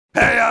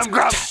I'm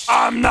Grumps.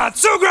 I'm not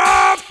so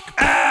Grump.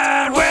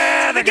 And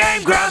we're the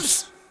Game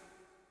Grumps.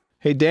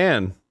 Hey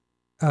Dan.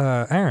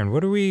 Aaron,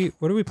 what are we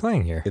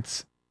playing here?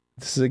 This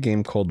is a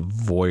game called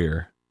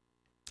Voyeur.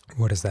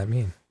 What does that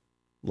mean?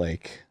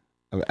 Like,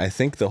 I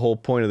think the whole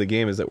point of the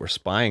game is that we're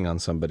spying on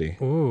somebody.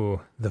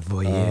 Ooh, the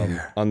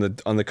voyeur. On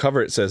the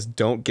cover it says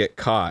 "Don't get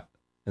caught,"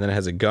 and then it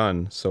has a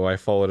gun. So I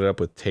followed it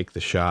up with "Take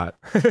the shot."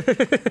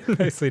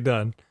 Nicely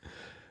done.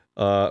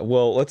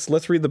 Well,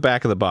 let's read the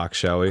back of the box,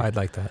 shall we? I'd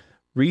like that.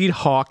 Reed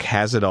Hawk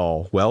has it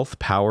all: wealth,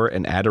 power,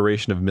 and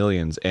adoration of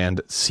millions,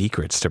 and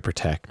secrets to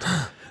protect.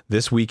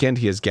 This weekend,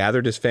 he has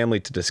gathered his family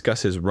to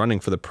discuss his running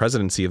for the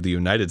presidency of the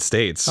United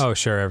States. Oh,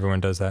 sure,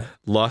 everyone does that.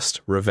 Lust,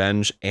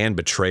 revenge, and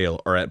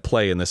betrayal are at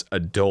play in this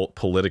adult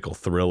political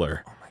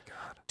thriller. Oh my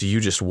god. Do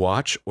you just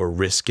watch or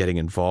risk getting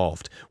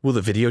involved? Will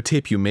the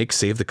videotape you make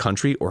save the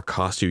country or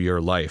cost you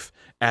your life?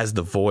 As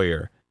the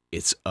voyeur,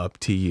 it's up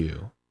to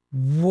you.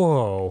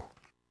 Whoa.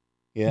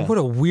 Yeah. What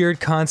a weird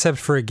concept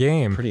for a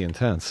game. Pretty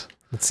intense.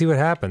 Let's see what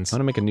happens. I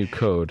want to make a new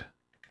code.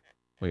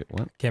 Wait,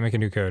 what? Can't make a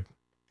new code.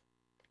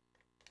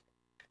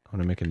 I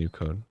want to make a new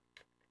code.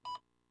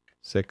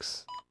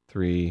 6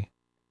 3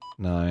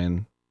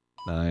 9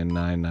 9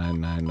 9 9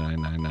 9 9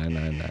 9 9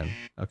 9 9.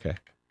 Okay.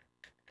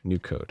 New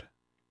code.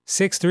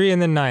 6, 3,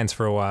 and then 9s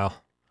for a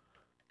while.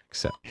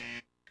 Accept.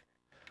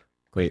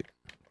 Wait.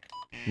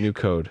 New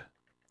code.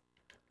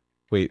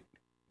 Wait.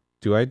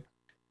 Do I...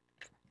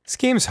 This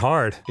game's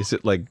hard. Is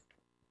it, like,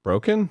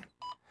 broken?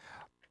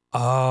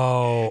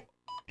 Oh.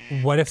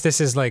 What if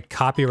this is like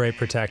copyright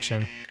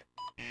protection?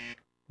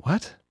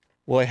 What?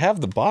 Well, I have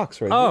the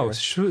box right Oh,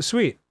 here.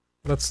 sweet.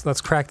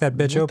 Let's crack that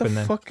bitch open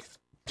then. What the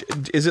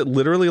fuck? Is it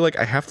literally like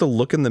I have to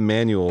look in the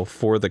manual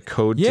for the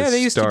code to start? Yeah,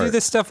 they used to do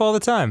this stuff all the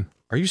time.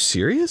 Are you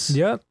serious?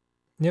 Yep.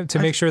 Yep, to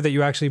make sure that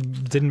you actually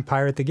didn't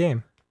pirate the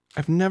game.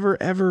 I've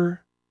never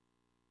ever...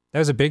 That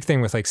was a big thing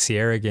with like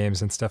Sierra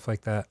games and stuff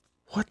like that.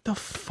 What the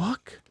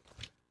fuck?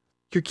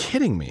 You're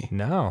kidding me.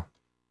 No.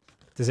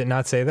 Does it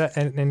not say that?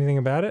 Anything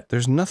about it?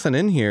 There's nothing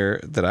in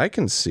here that I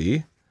can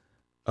see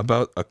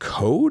about a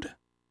code?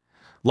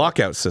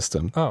 Lockout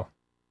system. Oh.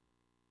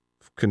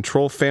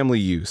 Control family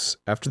use.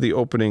 After the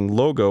opening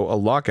logo, a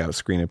lockout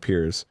screen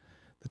appears.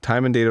 The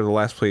time and date of the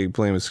last play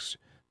is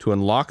to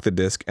unlock the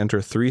disc,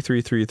 enter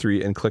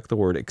 3333 and click the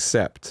word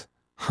accept.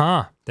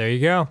 Huh. There you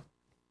go.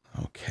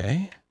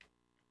 Okay.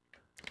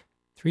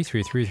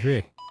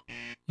 3333.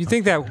 You'd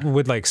think that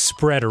would like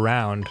spread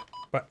around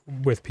but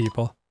with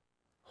people.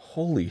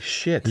 Holy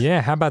shit.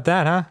 Yeah, how about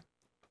that, huh?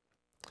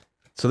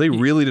 So they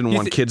really didn't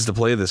want kids to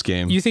play this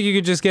game. You think you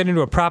could just get into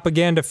a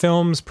propaganda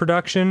films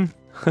production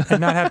and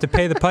not have to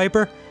pay the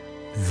piper?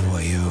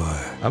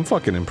 Voyeur. I'm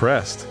fucking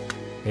impressed.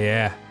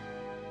 Yeah.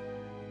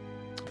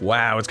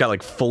 Wow, it's got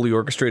like fully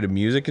orchestrated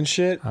music and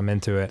shit. I'm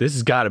into it. This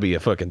has got to be a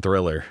fucking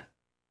thriller.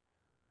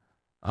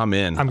 I'm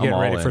in. I'm getting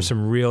ready all for in.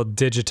 some real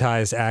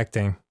digitized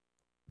acting.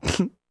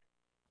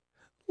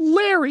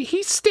 Larry,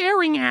 he's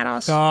staring at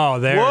us. Oh,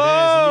 there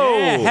Whoa!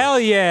 it is. Yeah, hell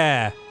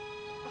yeah.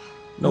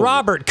 No,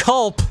 Robert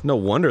Culp. No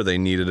wonder they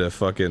needed a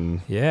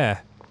fucking... Yeah.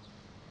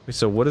 Wait,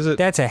 so what is it?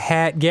 That's a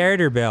hat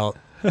garter belt.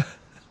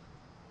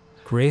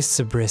 Grace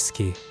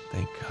Zabriskie.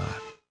 Thank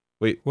God.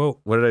 Wait, Whoa.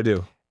 what did I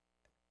do?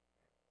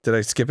 Did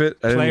I skip it?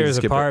 I didn't mean to Player's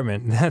skip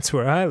apartment. That's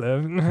where I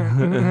live.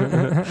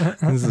 It.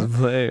 This is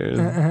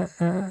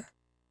Players.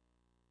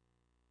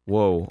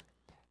 Whoa.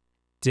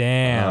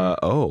 Damn.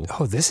 Oh.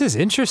 Oh, this is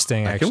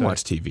interesting, I actually. can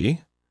watch TV.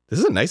 This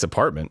is a nice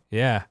apartment.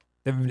 Yeah.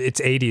 It's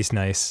 80s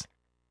nice.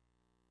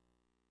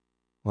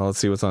 Well, let's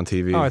see what's on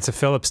TV. Oh, it's a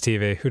Philips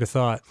TV. Who'd have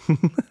thought?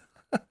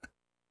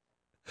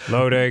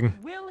 Loading.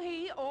 Will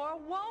he or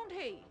won't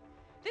he?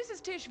 This is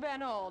Tish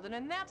Van Olden,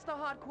 and that's the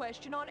hot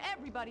question on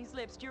everybody's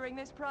lips during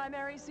this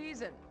primary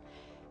season.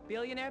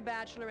 Billionaire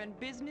bachelor and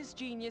business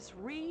genius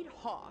Reed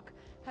Hawk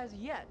has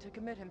yet to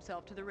commit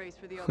himself to the race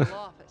for the Oval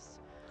Office.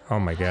 Oh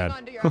my Hang god.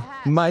 on to your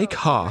hats, Mike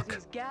folks, Hawk.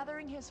 because he's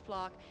gathering his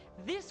flock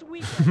this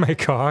weekend.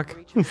 Mike Hawk.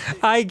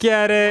 I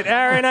get it.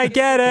 Aaron, I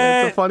get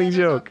it. It's a funny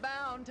joke.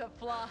 Bound to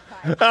fly.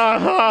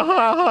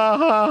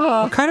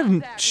 What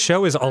kind of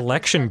show is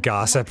election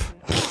gossip?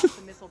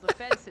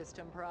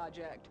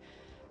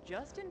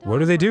 What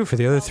do they do for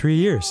the other 3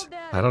 years?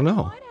 I don't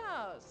know.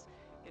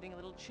 Getting a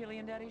little chilly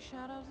in Daddy's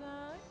shadows,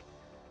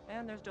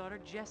 and there's daughter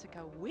Jessica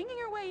winging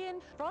her way in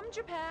from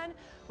Japan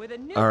with a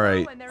new All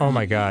right. Oh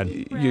my god.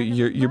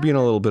 You're being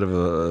a little bit of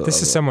a...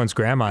 This is someone's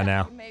grandma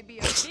now.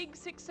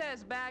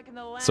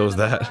 So is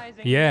that.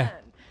 Yeah.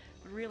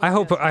 I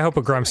hope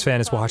a Grumps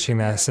fan is watching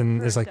this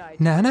and is like,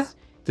 Nana?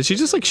 Did she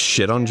just like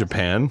shit on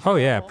Japan? Oh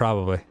yeah,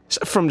 probably.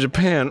 From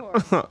Japan.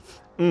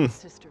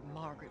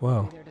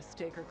 Whoa.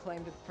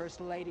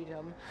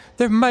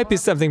 There might be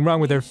something wrong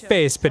with her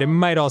face, but it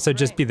might also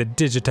just be the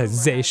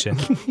digitization.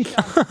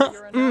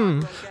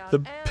 The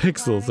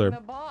pixels are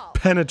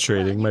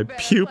penetrating my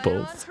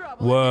pupils.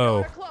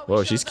 Whoa.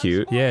 Whoa, she's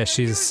cute. Yeah,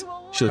 She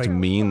looks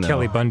mean though.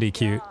 Kelly Bundy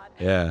cute.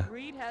 Yeah.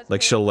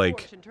 Like she'll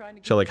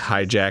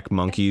hijack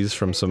monkeys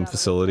from some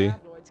facility.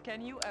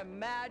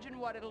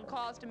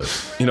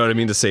 You know what I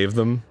mean? To save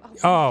them.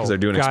 Oh, they're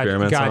doing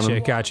experiments on gotcha,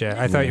 him? gotcha.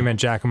 I thought you meant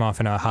jack him off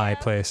in a high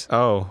place.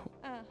 Oh.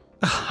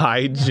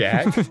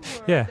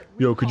 Hijack? Yeah.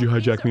 Yo, could you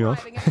hijack me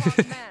off?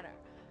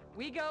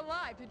 We go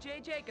live to Jay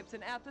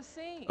Jacobson at the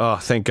scene. Oh,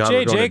 thank God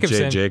we're going to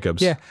Jay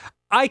Jacobs. Yeah.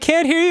 I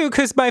can't hear you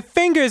because my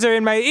fingers are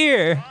in my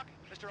ear.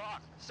 Mr.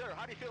 Hawk, sir,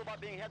 how do you feel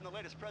about being ahead in the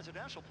latest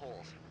presidential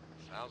polls?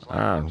 Sounds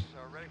like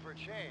ready for a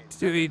change.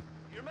 Dude,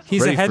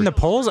 he's ahead in the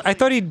polls? I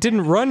thought he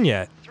didn't run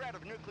yet. Threat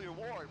of nuclear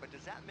war, but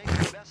does that make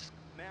you the best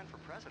man for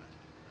president?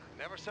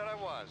 Never said I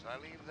was. I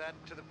leave that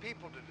to the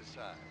people to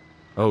decide.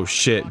 Oh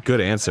shit, good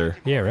answer.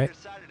 Yeah, right.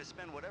 Decided to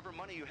spend whatever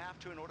money you have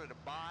to in order to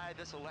buy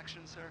this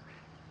election, sir.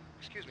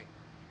 Excuse me.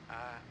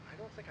 I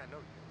don't think I know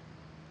you.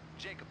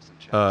 Jacobson.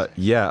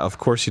 Yeah, of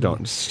course you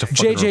don't. It's just a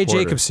fucking J.J.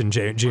 reporter. Jacobson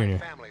Jr. My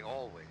family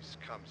always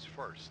comes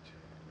first.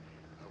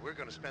 We're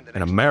going to spend the And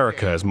next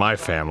America decade is my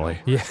family.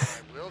 Yeah.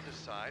 I will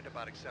decide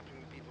about accepting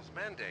the people's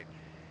mandate.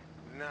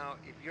 Now,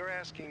 if you're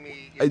asking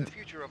me, is the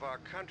future of our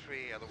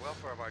country and the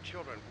welfare of our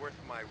children worth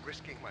my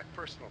risking my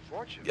personal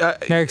fortune? Now,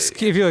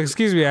 if you'll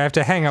excuse me, I have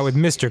to hang out with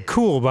Mr.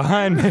 Cool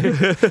behind me.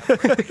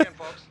 Again,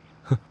 folks,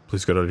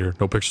 Please get out of here.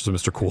 No pictures of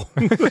Mr. Cool.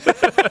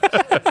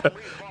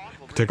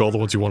 Take all the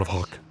ones you want of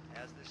Hawk.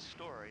 as this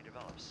story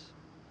develops.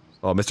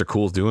 Oh, Mr.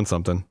 Cool's doing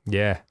something.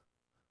 Yeah.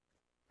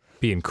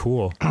 Being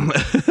cool.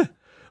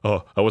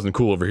 Oh, I wasn't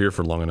cool over here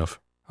for long enough.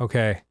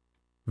 Okay.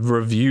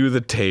 Review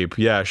the tape.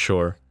 Yeah,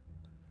 sure.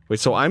 Wait,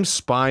 so I'm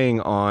spying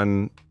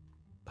on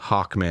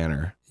Hawk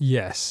Manor.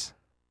 Yes.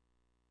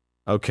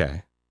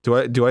 Okay.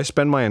 Do I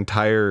spend my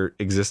entire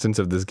existence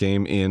of this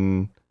game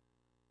in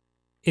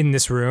In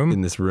this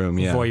room? this room?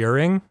 Yeah.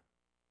 Voyeuring?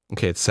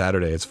 Okay, it's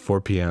Saturday. It's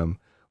 4 p.m.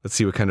 Let's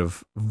see what kind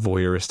of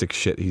voyeuristic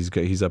shit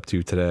he's up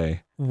to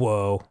today.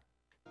 Whoa.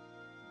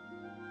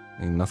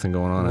 Ain't nothing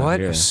going on out What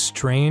here. a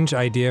strange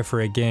idea for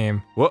a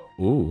game. What?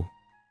 Ooh.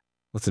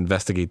 Let's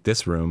investigate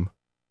this room.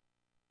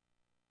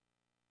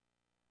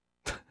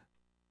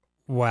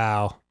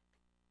 Wow.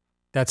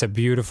 That's a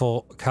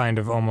beautiful kind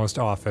of almost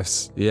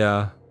office.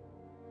 Yeah.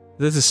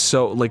 This is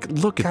so, like,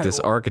 look at God, this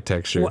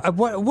architecture.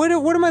 What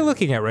am I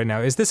looking at right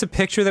now? Is this a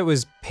picture that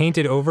was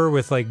painted over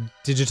with, like,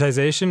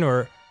 digitization,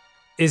 or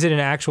is it an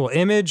actual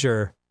image,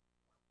 or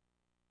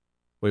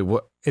Wait,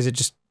 what? is it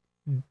just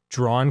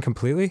drawn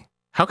completely?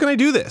 How can I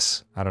do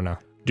this? I don't know.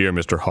 Dear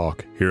Mr.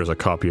 Hawk, here's a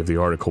copy of the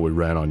article we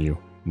ran on you.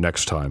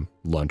 Next time,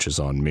 lunch is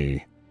on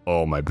me.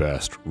 All my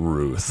best,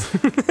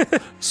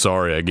 Ruth.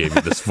 Sorry I gave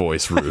you this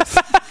voice, Ruth.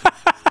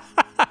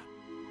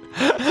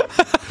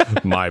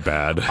 My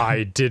bad.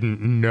 I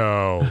didn't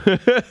know.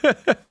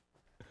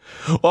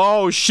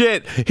 Oh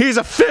shit! He's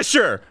a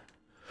fisher!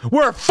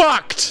 We're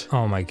fucked!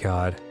 Oh my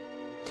god.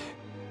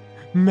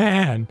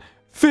 Man.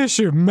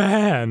 Fisher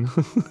man.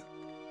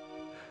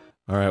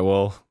 Alright,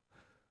 well,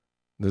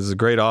 this is a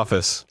great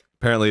office.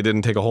 Apparently it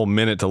didn't take a whole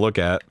minute to look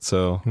at,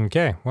 so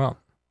Okay, well.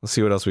 let's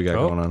see what else we got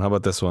going on. How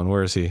about this one?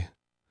 Where is he?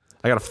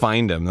 I gotta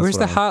find him. That's Where's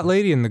what the hot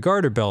lady in the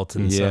garter belt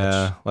and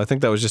Yeah, such? well, I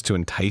think that was just to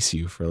entice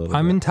you for a little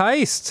I'm bit.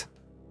 enticed.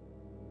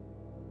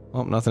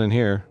 Oh, nothing in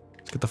here.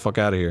 Let's get the fuck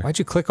out of here. Why'd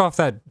you click off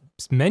that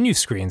menu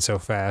screen so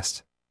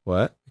fast?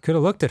 What? You could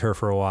have looked at her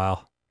for a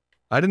while.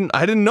 I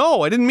didn't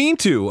know. I didn't mean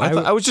to.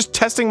 I was just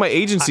testing my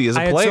agency as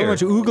a I player. had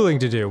so much oogling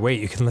to do. Wait,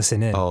 you can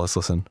listen in. Oh, let's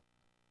listen.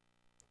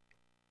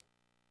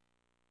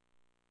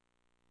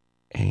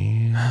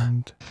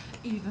 And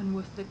Even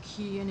with the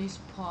key in his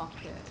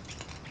pocket.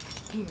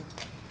 Here,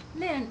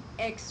 let an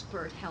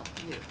expert help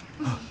you.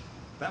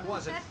 That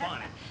wasn't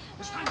funny.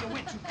 It's time to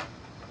win.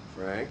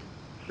 Frank,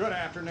 Good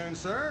afternoon,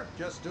 sir.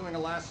 Just doing a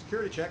last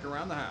security check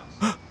around the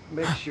house.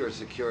 make sure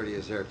security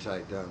is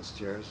airtight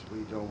downstairs.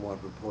 We don't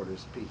want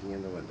reporters peeking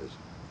in the windows.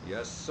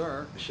 Yes,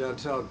 sir.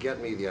 Chantel,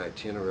 get me the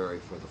itinerary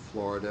for the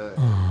Florida.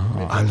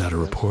 I'm not a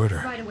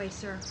reporter. Right away,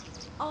 sir.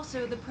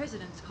 Also, the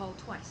president's called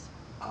twice.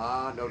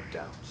 Ah, no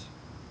doubts.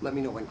 Let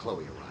me know when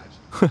Chloe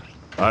arrives.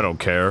 I don't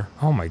care.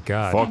 Oh my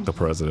god. Fuck the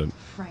president.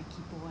 Frankie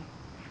boy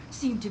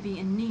seem to be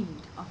in need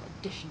of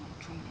additional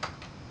training.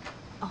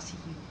 I'll see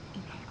you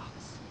in my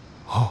office.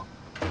 Oh.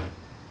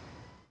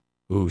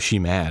 Ooh, she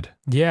mad.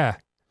 Yeah.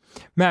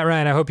 Matt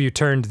Ryan, I hope you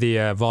turned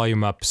the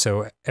volume up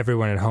so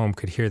everyone at home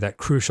could hear that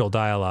crucial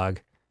dialogue.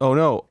 Oh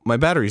no, my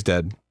battery's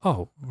dead.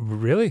 Oh,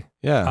 really?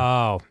 Yeah.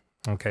 Oh,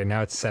 okay.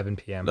 Now it's 7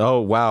 p.m. Oh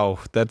wow,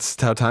 that's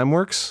how time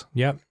works?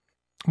 Yep.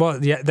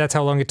 Well, yeah, that's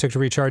how long it took to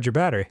recharge your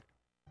battery.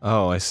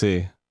 Oh, I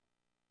see.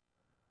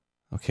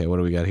 Okay, what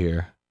do we got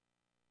here?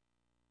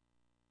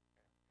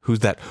 Who's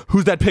that?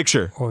 Who's that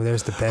picture? Oh,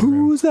 there's the bedroom.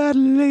 Who's that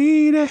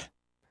lady?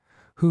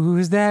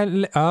 Who's that?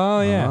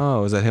 Oh, yeah.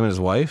 Oh, is that him and his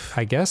wife?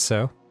 I guess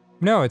so.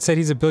 No, it said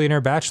he's a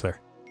billionaire bachelor.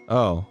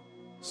 Oh,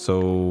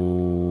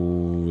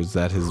 so is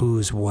that his?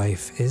 Whose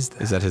wife is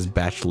that? Is that his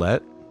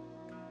bachelette?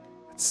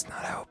 That's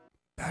not how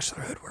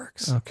bachelorhood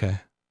works. Okay,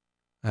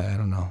 I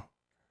don't know.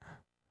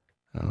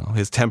 I don't know.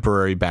 His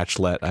temporary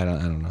bachelette. I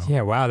don't know.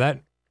 Yeah, wow, that...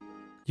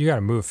 You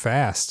gotta move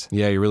fast.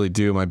 Yeah, you really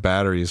do. My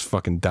battery is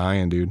fucking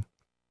dying, dude.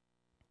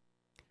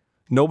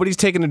 Nobody's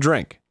taking a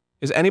drink.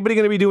 Is anybody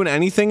gonna be doing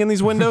anything in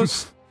these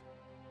windows?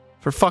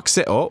 For fuck's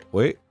sake. Oh,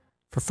 wait.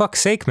 For fuck's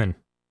sake, man.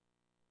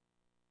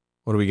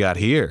 What do we got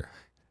here?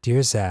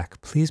 Dear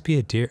Zach, please be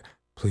a dear.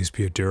 Please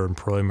be a dear and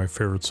probably my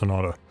favorite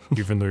sonata,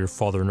 even though your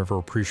father never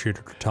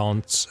appreciated your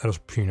talents as a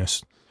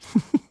pianist.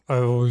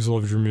 I've always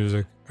loved your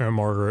music, Aunt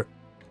Margaret.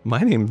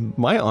 My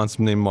aunt's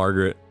named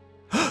Margaret.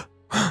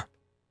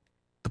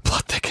 The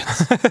plot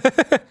thickens.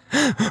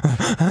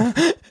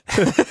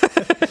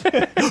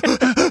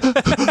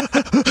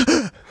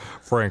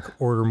 Frank,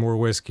 order more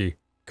whiskey,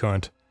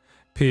 cunt.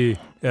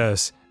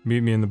 P.S.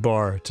 Meet me in the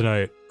bar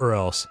tonight, or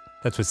else.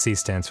 That's what C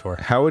stands for.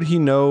 How would he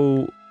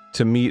know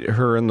to meet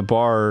her in the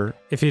bar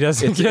if he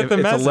doesn't get the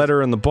message? It's a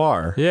letter in the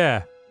bar.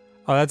 Yeah.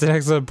 Oh, that's an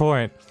excellent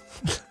point.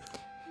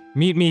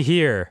 Meet me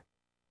here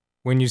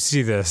when you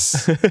see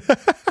this.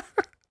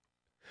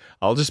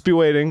 I'll just be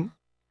waiting.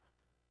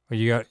 Well,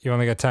 you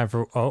only got time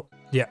for... Oh,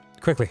 yeah,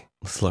 quickly.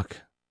 Let's look.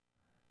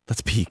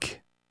 Let's peek.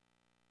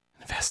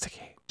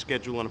 Investigate.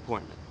 Schedule an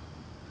appointment.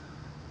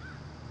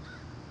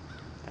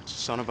 That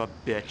son of a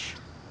bitch.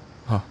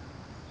 Huh.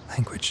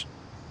 Language.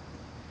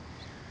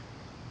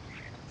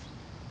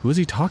 Who is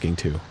he talking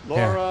to?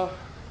 Laura,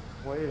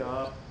 wait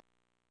up.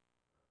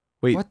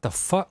 Wait. What the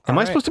fuck? Am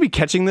I supposed to be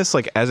catching this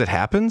like as it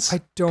happens?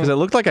 I don't... Because it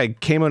looked like I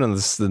came out on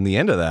in the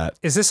end of that.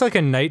 Is this like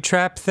a night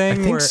trap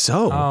thing? I think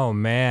so. Oh,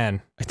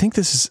 man. I think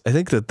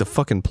that the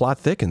fucking plot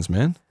thickens,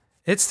 man.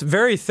 It's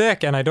very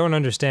thick, and I don't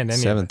understand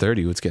any of it.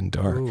 7:30, it's getting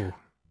dark. Ooh.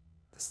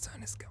 The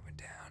sun is going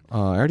down.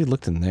 I already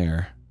looked in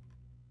there.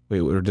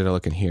 Wait, or did I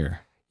look in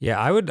here? Yeah,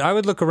 I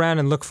would look around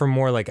and look for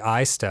more like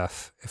eye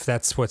stuff, if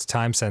that's what's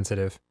time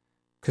sensitive.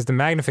 Because the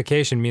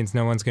magnification means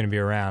no one's going to be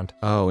around.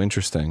 Oh,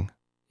 interesting.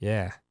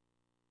 Yeah.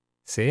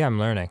 See, I'm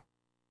learning.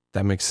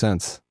 That makes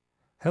sense.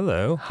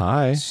 Hello.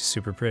 Hi. She's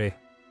super pretty.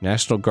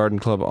 National Garden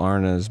Club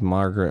Arna's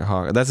Margaret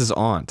Hawk. That's his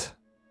aunt.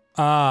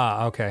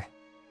 Ah, okay.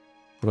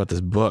 What about this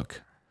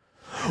book?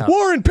 Oh.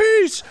 War and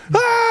Peace!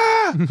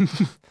 Ah!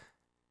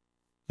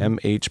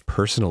 MH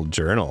Personal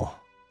Journal.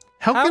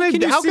 How can I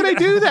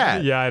do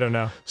that? Yeah, I don't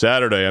know.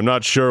 Saturday, I'm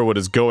not sure what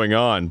is going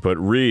on, but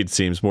Reed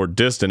seems more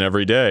distant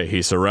every day.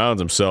 He surrounds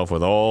himself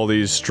with all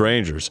these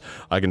strangers.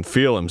 I can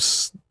feel him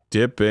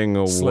dipping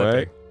away.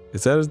 Slipping.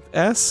 Is that an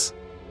S?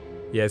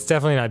 Yeah, it's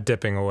definitely not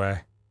dipping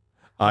away.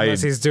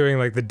 Unless he's doing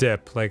like the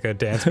dip, like a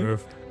dance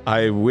move.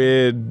 I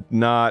will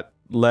not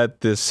let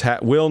this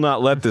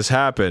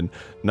happen.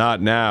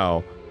 Not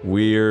now.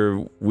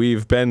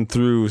 We've been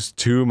through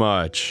too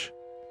much.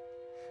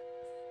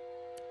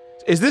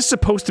 Is this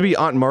supposed to be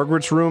Aunt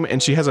Margaret's room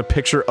and she has a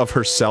picture of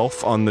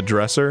herself on the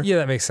dresser? Yeah,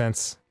 that makes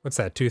sense. What's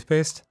that,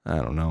 toothpaste? I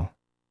don't know.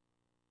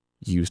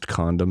 Used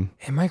condom.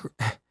 Am I...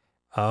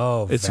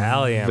 Oh, It's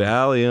Valium.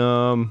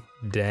 Valium.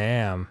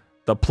 Damn.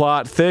 The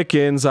plot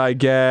thickens, I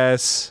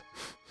guess.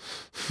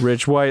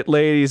 Rich white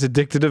ladies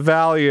addicted to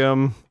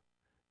Valium.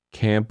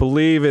 Can't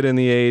believe it in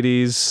the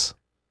 80s.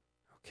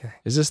 Okay.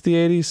 Is this the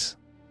 80s?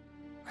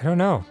 I don't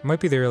know. It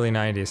might be the early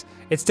 90s.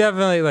 It's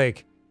definitely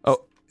like...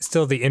 Oh.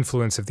 Still the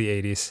influence of the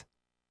 80s.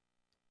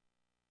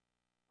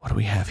 What do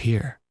we have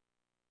here?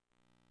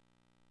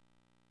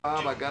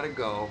 Bob, I gotta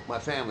go. My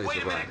family's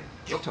arriving.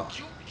 We'll talk.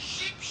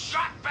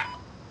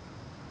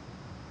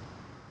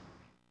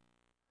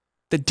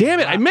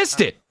 Damn it! I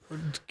missed it.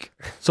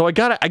 So I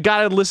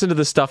gotta listen to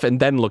this stuff and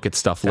then look at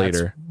stuff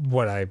later. That's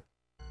what I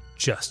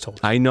just told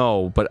you. I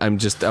know, but I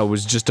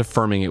was just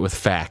affirming it with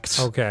facts.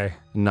 Okay.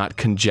 Not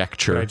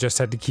conjecture. But I just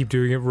had to keep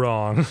doing it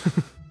wrong.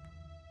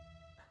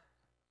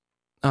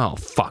 Oh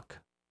fuck.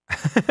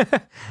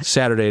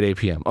 Saturday at 8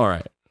 p.m. All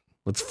right.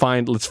 Let's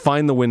find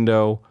the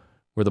window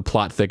where the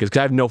plot thickens, because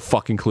I have no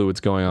fucking clue what's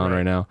going on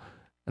right now.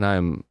 And I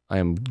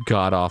am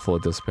god awful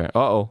at this apparently.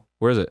 Uh-oh.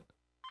 Where is it?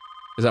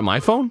 Is that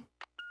my phone?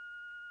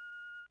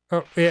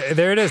 Oh, yeah,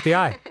 there it is, the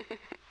eye.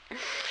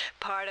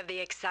 Part of the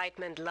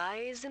excitement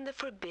lies in the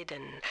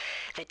forbidden,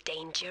 the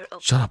danger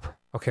of... Shut up.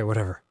 Okay,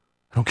 whatever.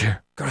 I don't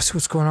care. Gotta see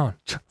what's going on.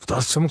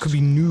 Someone could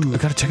be nude. I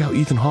gotta check out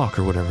Ethan Hawke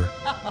or whatever.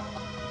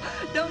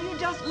 Don't you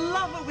just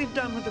love what we've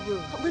done with the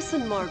room?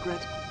 Listen,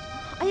 Margaret.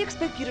 I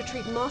expect you to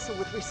treat Massa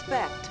with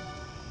respect.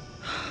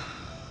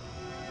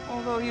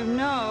 Although, you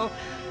know,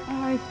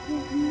 I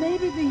think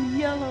maybe the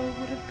yellow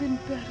would have been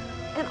better.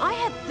 And I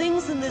had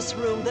things in this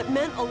room that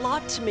meant a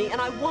lot to me, and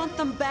I want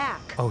them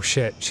back. Oh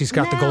shit, she's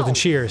got the Now. golden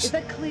shears. Is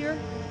that clear?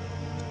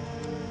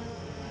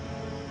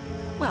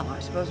 Well,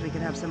 I suppose we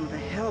could have some of the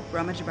help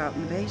rummage about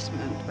in the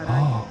basement, but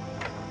I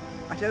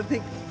don't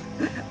think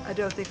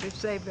we've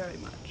saved very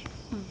much.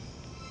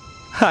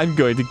 I'm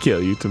going to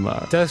kill you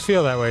tomorrow. Does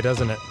feel that way,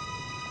 doesn't it?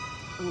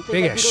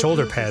 Big ass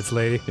shoulder pads,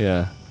 lady.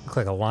 Yeah. Look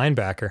like a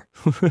linebacker.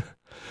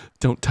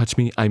 Don't touch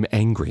me, I'm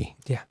angry.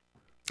 Yeah.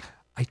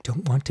 I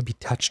don't want to be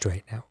touched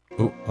right now.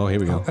 Oh, here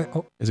we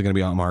go. Is it going to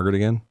be Aunt Margaret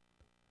again?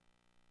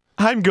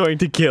 I'm going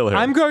to kill her.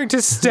 I'm going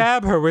to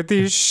stab her with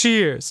these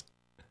shears.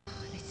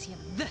 Let's see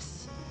if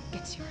this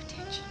gets your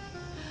attention.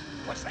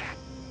 What's that?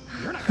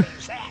 You're not gonna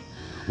use that.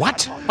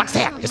 What? What's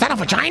that? Is that a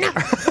vagina?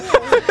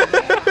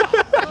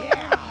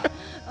 Yeah.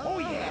 Oh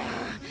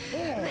yeah.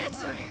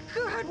 That's a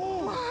good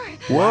boy.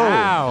 Whoa.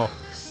 Wow.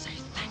 Say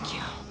thank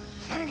you.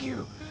 Thank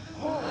you.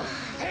 Oh,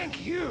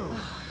 thank you.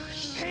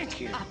 Thank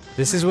you.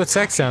 This is what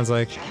sex sounds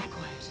like.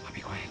 I'll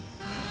be quiet.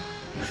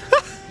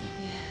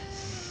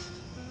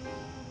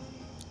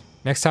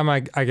 Next time I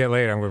get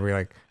laid, I'm gonna be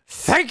like,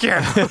 thank you.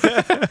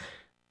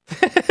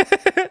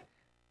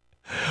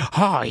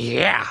 Oh,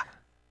 yeah.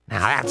 Now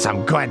that's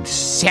some good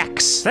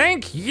sex.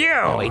 Thank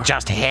you. We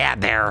just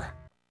had there.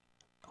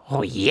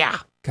 Oh, yeah.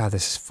 God,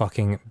 this is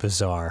fucking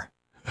bizarre.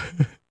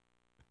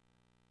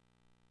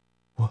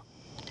 What?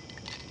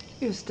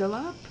 You're still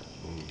up?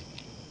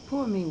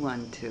 Pour me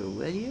one too,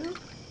 will you?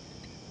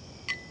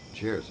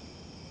 Cheers.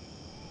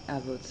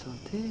 À votre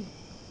santé.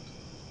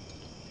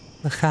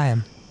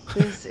 L'chaim.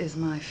 This is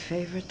my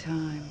favorite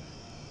time.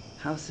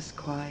 House is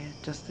quiet,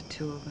 just the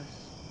two of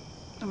us.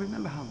 I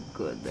remember how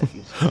good that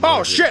used to be.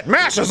 Oh, shit,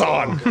 Mass is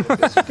on.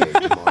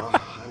 Tomorrow,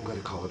 I'm going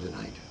to call it a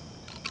night.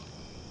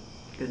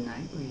 Good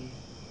night, Reed.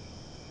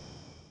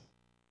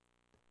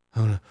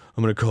 I'm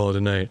gonna call it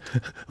a night.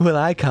 Well,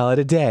 I call it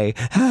a day.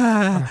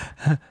 I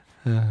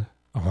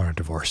want a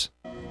divorce.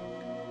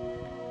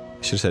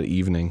 Should have said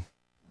evening.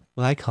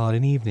 Well, I call it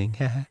an evening.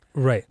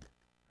 Right.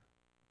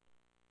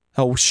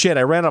 Oh shit!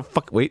 I ran out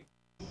of wait.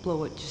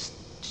 Blow it. Just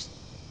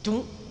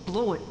don't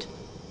blow it.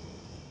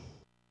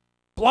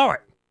 Blow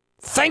it.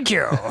 Thank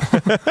you.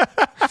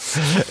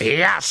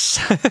 Yes.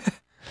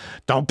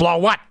 Don't blow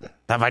what?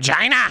 The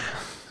vagina?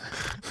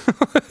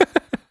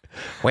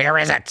 Where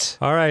is it?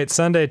 All right,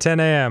 Sunday, 10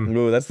 a.m.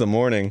 Ooh, that's the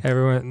morning.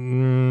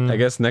 Everyone. I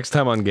guess next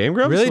time on Game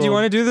Grumps. Really? Do you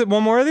want to do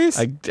one more of these?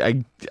 I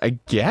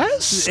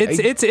guess.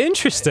 It's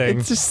interesting.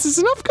 It's just there's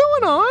enough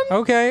going on.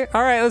 Okay.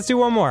 All right. Let's do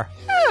one more.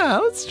 Yeah,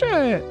 let's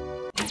try it.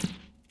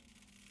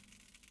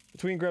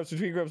 Between grubs.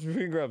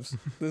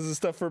 This is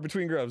stuff for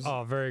between grubs.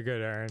 Oh, very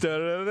good, Aaron.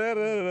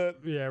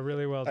 Yeah,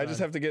 really well done. I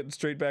just have to get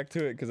straight back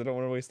to it because I don't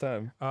want to waste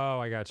time. Oh,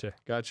 I gotcha.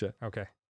 Gotcha. Okay.